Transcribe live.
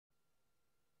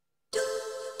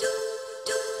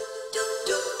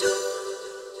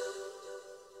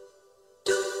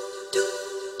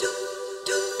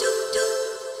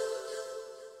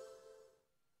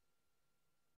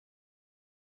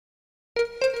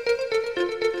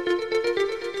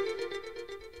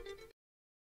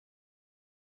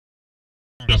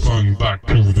The fun back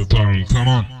to the thing, come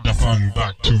on. The fun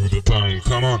back to the thing,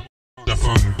 come on. The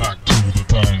fun back to the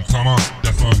thing, come on.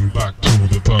 The fun back to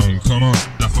the thing, come on.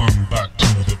 The fun back to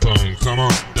the thing, come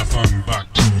on. The fun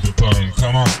back to the thing,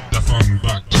 come on. The fun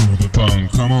back to the thing,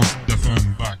 come on. The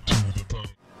fun back to the thing.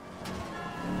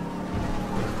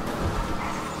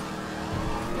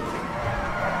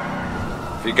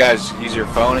 If you guys use your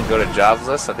phone and go to jobs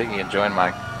list, I think you can join my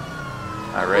race.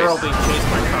 We're all being chased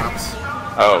by cops.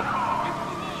 Oh.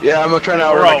 Yeah, I'm trying to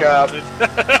outrun a cop.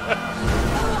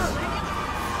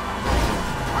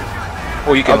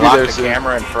 Well, you can lock the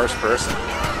camera in first person.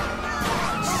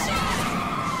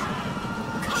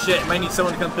 Shit, might need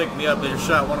someone to come pick me up. They just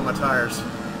shot one of my tires.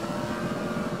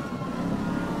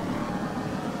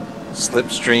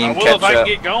 Slipstream, I will if I can catch-up,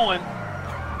 get going.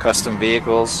 custom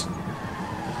vehicles.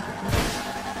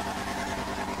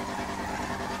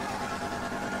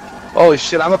 Holy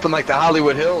shit, I'm up in like the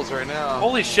Hollywood Hills right now.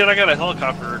 Holy shit, I got a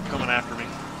helicopter coming after me.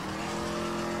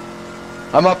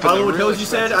 I'm up in Hollywood the Hills, you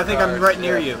said? I think I'm right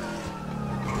near you.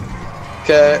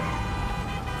 Okay.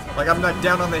 Like I'm not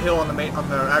down on the hill on the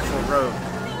actual road.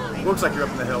 Looks like you're up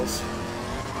in the hills.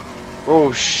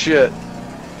 Oh shit.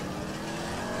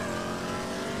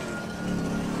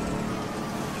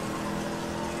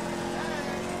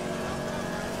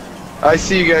 I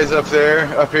see you guys up there,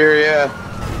 up here, yeah.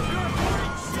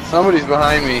 Somebody's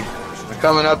behind me. They're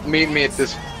coming up, meeting me at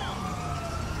this.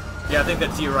 Yeah, I think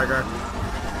that's you, Rygar.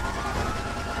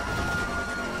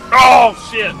 Oh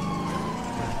shit!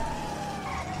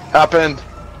 Happened.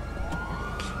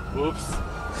 Whoops.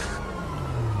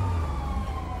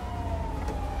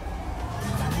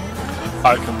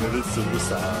 I committed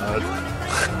suicide.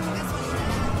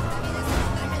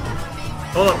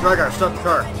 Hold up, Rygar, stop the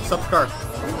car. Stop the car.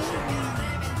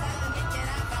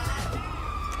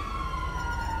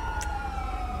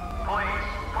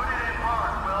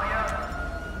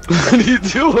 What are you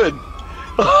doing?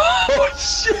 Oh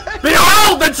shit!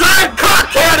 Behold the giant cock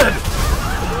cannon!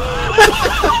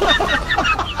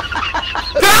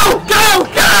 Go! Go!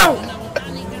 Go!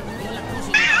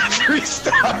 3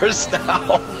 stars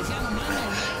now.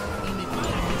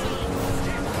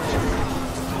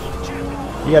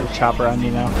 You got a chopper on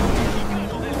you now.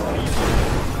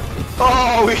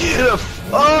 Oh, we hit a.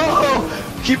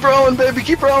 Oh! Keep rolling, baby,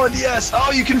 keep rolling, yes!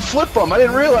 Oh, you can flip them, I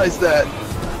didn't realize that.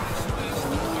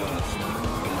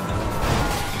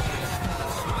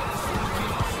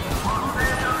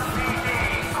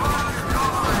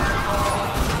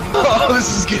 Oh, this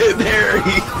is getting hairy.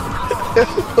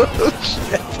 Oh,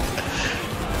 shit.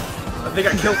 I think I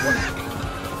killed one.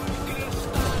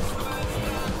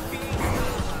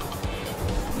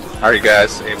 How are you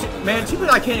guys able? Man, too bad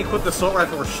I can't equip the assault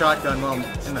rifle or shotgun while I'm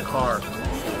in the car.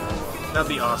 That'd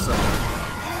be awesome.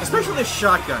 Especially this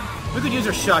shotgun. We could use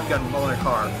a shotgun while in a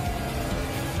car.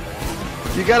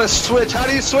 You gotta switch. How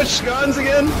do you switch guns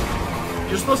again?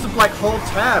 You're supposed to like hold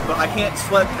tab, but I can't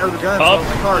select other guns while in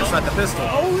the car, just not the pistol.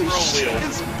 Holy shit,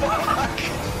 it's fuck!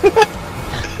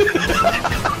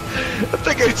 I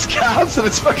think it's cops and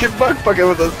it's fucking fucking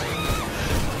with us.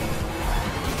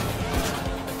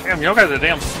 Damn, y'all got a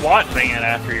damn SWAT van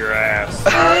after your ass.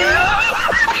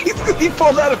 He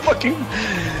pulled out a fucking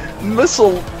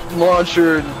missile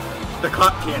launcher. The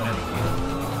cop cannon.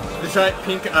 The giant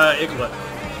pink iglet.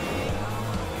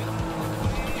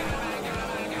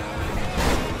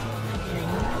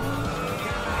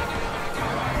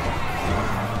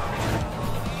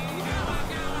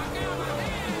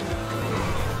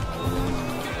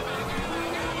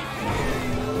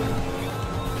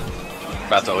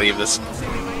 About to leave this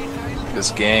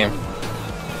game.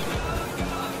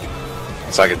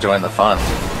 So I could join the fun.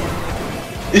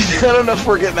 I don't know if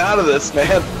we're getting out of this,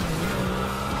 man.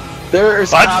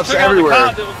 There's I cops just took out the everywhere.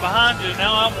 cop that was behind you.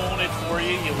 Now I'm on it for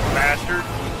you, you bastard.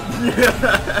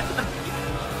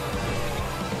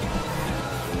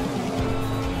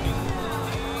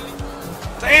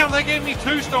 Damn, they gave me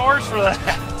 2 stars for that.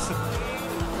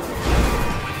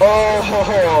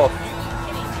 Oh.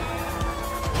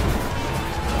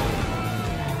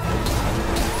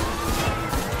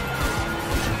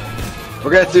 We're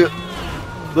gonna do a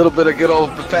little bit of good old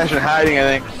fashioned hiding, I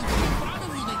think.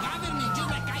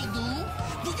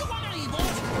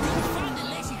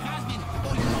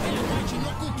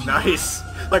 Nice.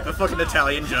 Like the fucking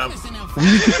Italian jump.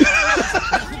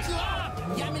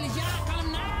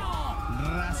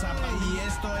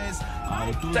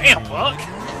 Damn, Buck.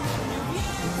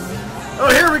 Oh,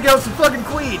 here we go, some fucking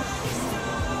Queen.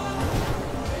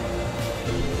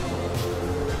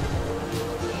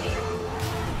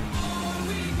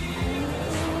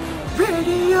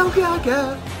 Radio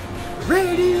Gaga.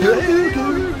 Radio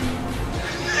Gaga.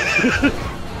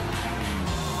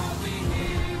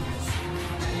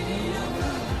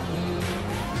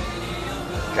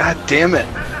 God damn it.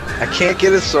 I can't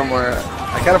get it somewhere.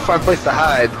 I gotta find a place to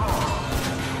hide.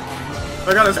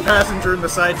 I got his passenger in the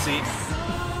side seat.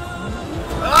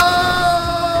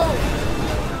 Oh!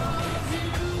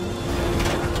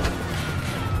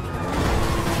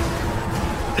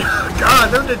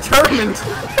 God, they're determined.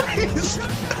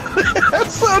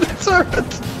 That's so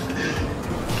determined.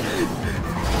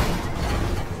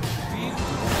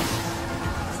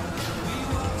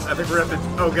 I think we're at the.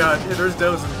 Oh God, yeah, there's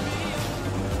Dozen.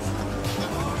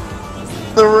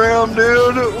 The ram,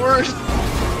 dude. We're.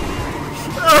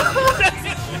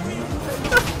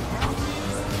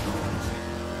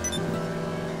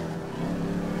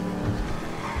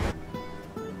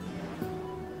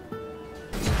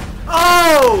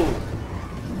 Oh!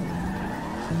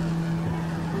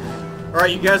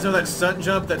 Alright, you guys know that stunt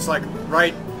jump that's like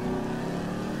right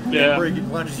Yeah. where you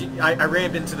lunges? I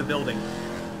rammed into the building.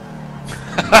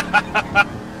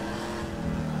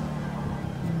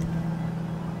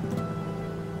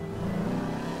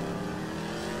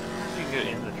 You can get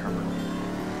in the terminal.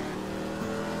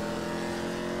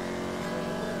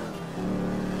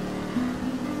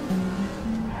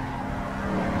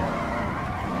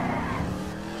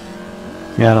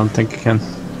 Yeah, I don't think I can.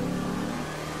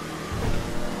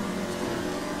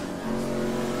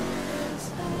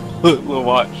 We'll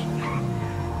watch.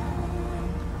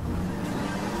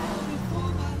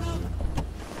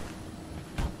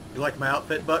 You like my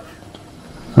outfit, Buck?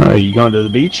 Are you going to the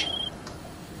beach?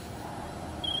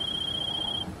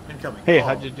 Incoming. Hey, Oh.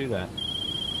 how'd you do that?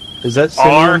 Is that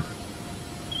R. Simeon?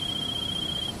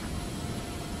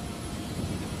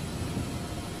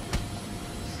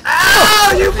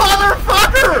 Ow, you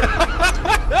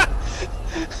motherfucker!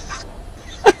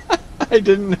 I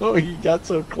didn't know he got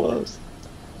so close.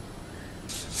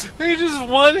 He just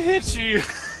one hit you.